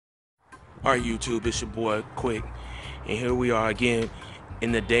Alright YouTube, it's your boy Quick, and here we are again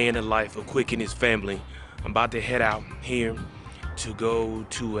in the day in the life of Quick and his family. I'm about to head out here to go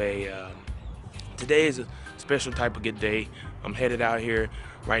to today is a special type of good day. I'm headed out here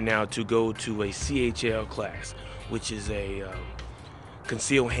right now to go to a CHL class, which is a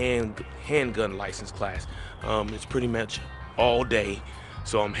concealed handgun license class. It's pretty much all day,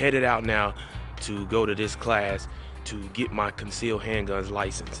 so I'm headed out now to go to this class to get my concealed handguns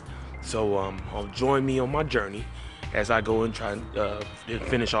license. So join me on my journey as I go and try and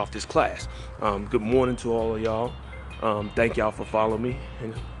finish off this class. Good morning to all of y'all. Thank y'all for following me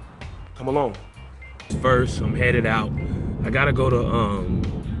and come along. First, I'm headed out. I gotta go to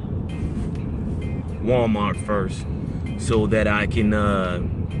Walmart first so that I can.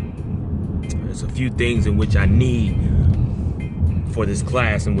 There's a few things in which I need for this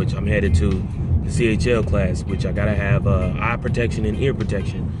class in which I'm headed to, the CHL class, which I gotta have eye protection and ear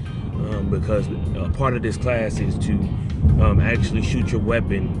protection. Because part of this class is to actually shoot your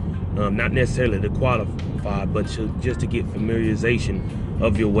weapon, not necessarily to qualify, but just to get familiarization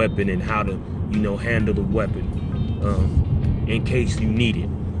of your weapon and how to, handle the weapon in case you need it.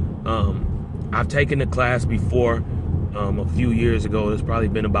 I've taken the class before a few years ago. It's probably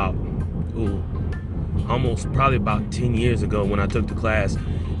been about, probably about 10 years ago when I took the class,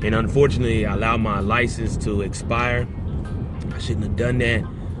 and unfortunately I allowed my license to expire. I shouldn't have done that.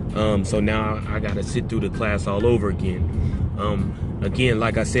 So now I gotta sit through the class all over again. Again,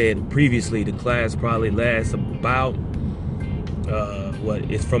 like I said previously, the class probably lasts about,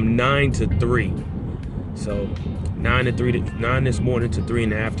 it's from 9 to 3. So 9 this morning to 3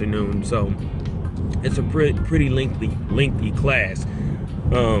 in the afternoon. So it's a pretty lengthy class.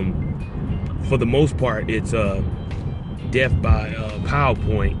 For the most part, it's death by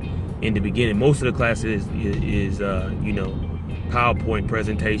PowerPoint in the beginning. Most of the class is PowerPoint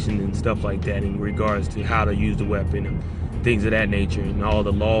presentation and stuff like that in regards to how to use the weapon and things of that nature, and all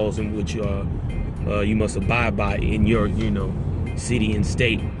the laws in which you must abide by in your city and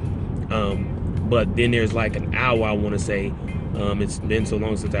state. But then there's like an hour, I want to say. It's been so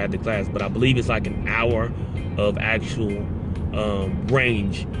long since I had the class, but I believe it's like an hour of actual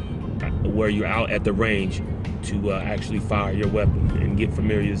range where you're out at the range to actually fire your weapon and get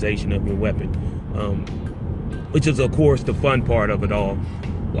familiarization of your weapon. Which is, of course, the fun part of it all,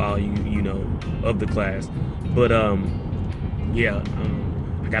 while of the class. But I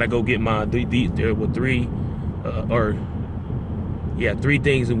gotta go get my there were three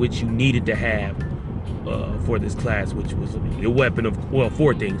things in which you needed to have for this class, which was your weapon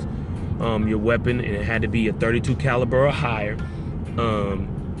four things. Your weapon, and it had to be a 32 caliber or higher.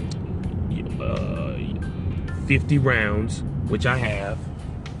 50 rounds, which I have.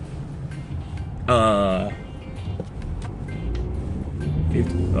 50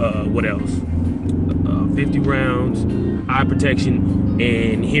 rounds, eye protection,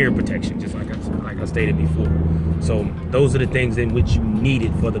 and hearing protection, just like I stated before. So those are the things in which you need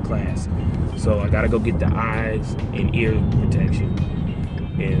it for the class. So I gotta go get the eyes and ear protection,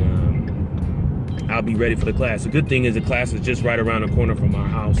 and I'll be ready for the class. The good thing is the class is just right around the corner from our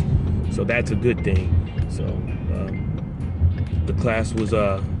house, so that's a good thing. So the class was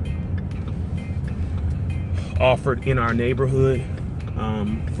offered in our neighborhood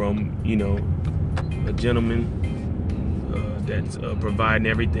from a gentleman that's providing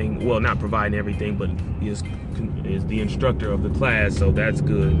everything. Well, not providing everything, but is the instructor of the class, so that's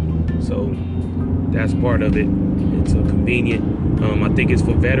good. So that's part of it. It's convenient. I think it's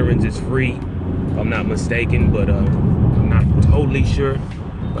for veterans. It's free, if I'm not mistaken, but I'm not totally sure,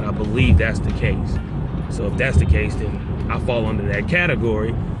 but I believe that's the case. So if that's the case, then I fall under that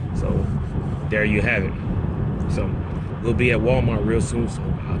category. So there you have it. So we'll be at Walmart real soon, so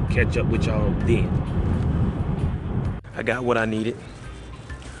I'll catch up with y'all then. I got what I needed,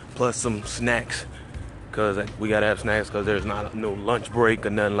 plus some snacks, because we gotta have snacks because there's no lunch break or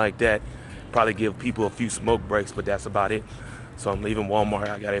nothing like that. Probably give people a few smoke breaks, but that's about it. So I'm leaving Walmart.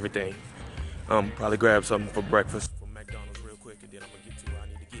 I got everything. Probably grab something for breakfast from McDonald's real quick, and then I'm gonna get to where I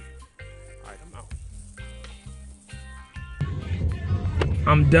need to get. All right, I'm out.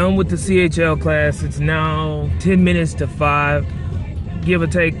 I'm done with the CHL class. It's now 10 minutes to 5, give or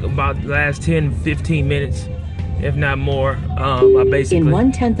take about the last 10-15 minutes, if not more. I basically, in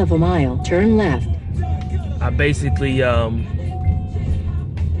 1/10 of a mile, turn left. I basically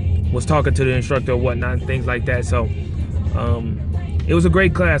was talking to the instructor and whatnot and things like that. So it was a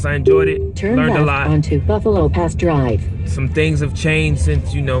great class. I enjoyed it. Turn learned left a lot. onto Buffalo Pass Drive. Some things have changed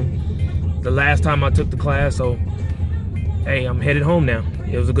since the last time I took the class. So hey, I'm headed home now.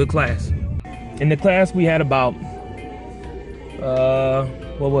 It was a good class. In the class we had about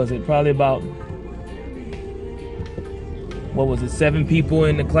what was it? Probably about, 7 people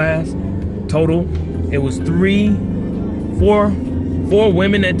in the class total. It was four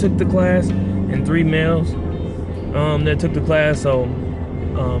women that took the class and 3 males that took the class. So,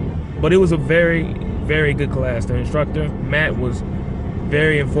 but it was a very, very good class. The instructor, Matt, was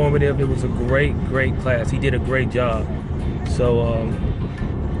very informative. It was a great class. He did a great job. So,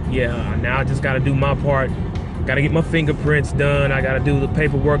 yeah, now I just got to do my part. Got to get my fingerprints done. I got to do the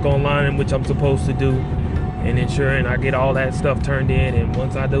paperwork online, which I'm supposed to do, and ensuring I get all that stuff turned in. And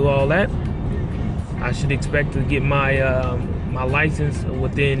once I do all that, I should expect to get my my license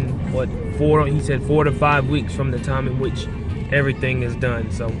within 4 to 5 weeks from the time in which everything is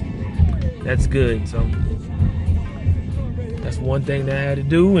done. So that's good. So that's one thing that I had to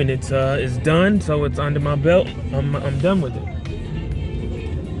do, and it's done. So it's under my belt. I'm done with it.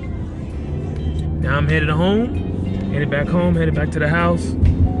 Now I'm headed back to the house,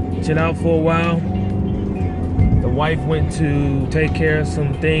 chill out for a while. The wife went to take care of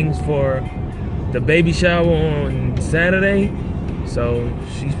some things for the baby shower on Saturday, so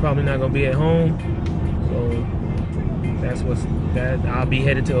she's probably not gonna be at home. So I'll be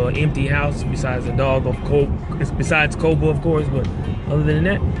headed to an empty house besides the dog besides Cobra, of course. But other than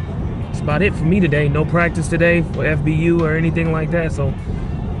that, that's about it for me today. No practice today for FBU or anything like that. So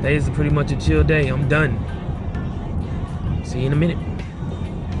today is pretty much a chill day. I'm done. See you in a minute.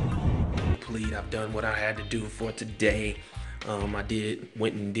 Complete. I've done what I had to do for today. I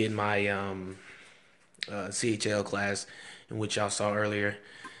went and did my CHL class, in which y'all saw earlier.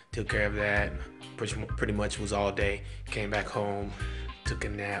 Took care of that. Pretty much was all day. Came back home, took a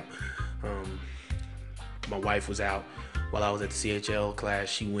nap. My wife was out while I was at the CHL class.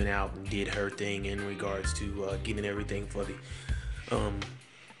 She went out and did her thing in regards to getting everything for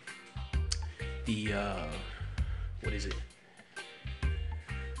the what is it?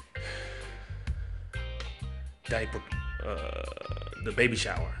 Diaper, the baby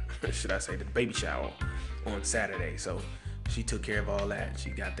shower, should I say, the baby shower on Saturday. So she took care of all that.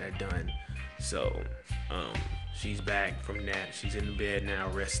 She got that done. So she's back from that. She's in the bed now,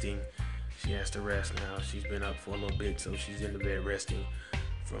 resting. She has to rest now. She's been up for a little bit, so she's in the bed resting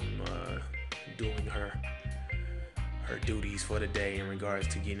from doing her duties for the day in regards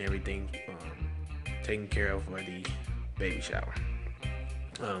to getting everything taken care of for the baby shower.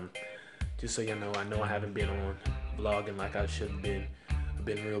 Just so you know I haven't been on vlogging like I should have been. I've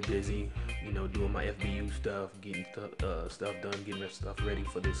been real busy, doing my FBU stuff, getting stuff done, getting stuff ready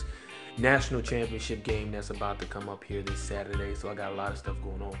for this national championship game that's about to come up here this Saturday. So I got a lot of stuff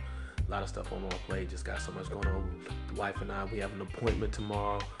going on, a lot of stuff on my plate. Just got so much going on. The wife and I, we have an appointment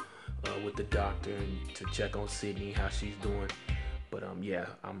tomorrow with the doctor to check on Sydney, how she's doing. But yeah,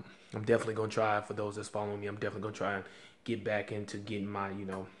 I'm definitely gonna try. For those that's following me, I'm definitely gonna try and get back into getting my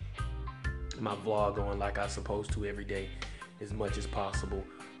my vlog on like I'm supposed to every day, as much as possible.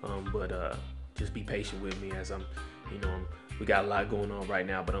 But just be patient with me as we got a lot going on right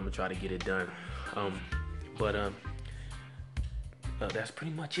now, but I'm gonna try to get it done. That's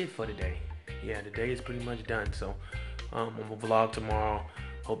pretty much it for today. Yeah, the day is pretty much done. So I'm gonna vlog tomorrow.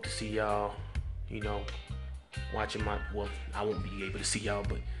 Hope to see y'all, watching I won't be able to see y'all,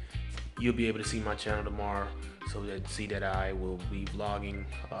 but you'll be able to see my channel tomorrow, so that I will be vlogging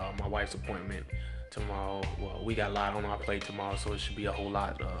my wife's appointment tomorrow. Well, we got a lot on our plate tomorrow, so it should be a whole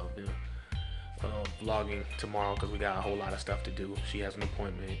lot of vlogging tomorrow because we got a whole lot of stuff to do. She has an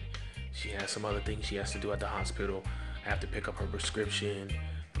appointment. She has some other things she has to do at the hospital. I have to pick up her prescription.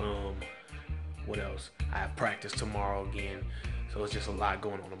 What else? I have practice tomorrow again. So it's just a lot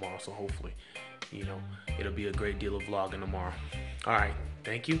going on tomorrow. So hopefully, it'll be a great deal of vlogging tomorrow. All right,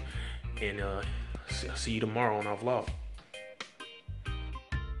 thank you, and I'll see you tomorrow on our vlog.